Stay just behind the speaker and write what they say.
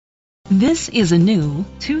This is a new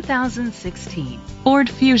 2016 Ford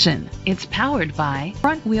Fusion. It's powered by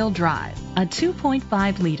front-wheel drive, a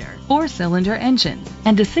 2.5-liter four-cylinder engine,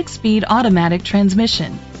 and a 6-speed automatic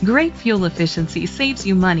transmission. Great fuel efficiency saves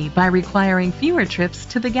you money by requiring fewer trips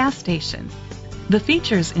to the gas station. The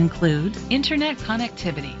features include internet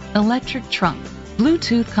connectivity, electric trunk,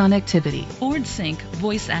 Bluetooth connectivity, Ford Sync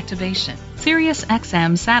voice activation, Sirius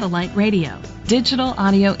XM satellite radio, digital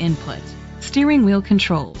audio input, steering wheel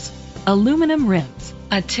controls, aluminum rims,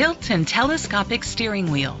 a tilt and telescopic steering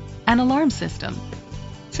wheel, an alarm system.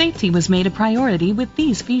 Safety was made a priority with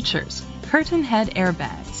these features: curtain head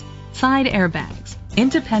airbags, side airbags,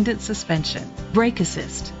 independent suspension, brake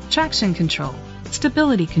assist, traction control,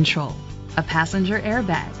 stability control, a passenger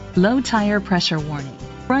airbag, low tire pressure warning,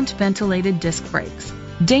 front ventilated disc brakes,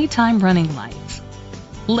 daytime running lights.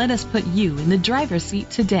 Let us put you in the driver's seat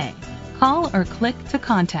today. Call or click to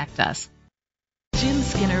contact us. Jim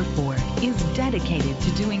Skinner Ford is dedicated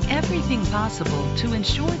to doing everything possible to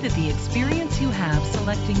ensure that the experience you have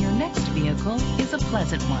selecting your next vehicle is a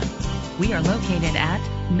pleasant one. We are located at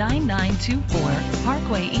 9924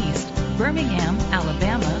 Parkway East, Birmingham,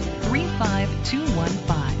 Alabama.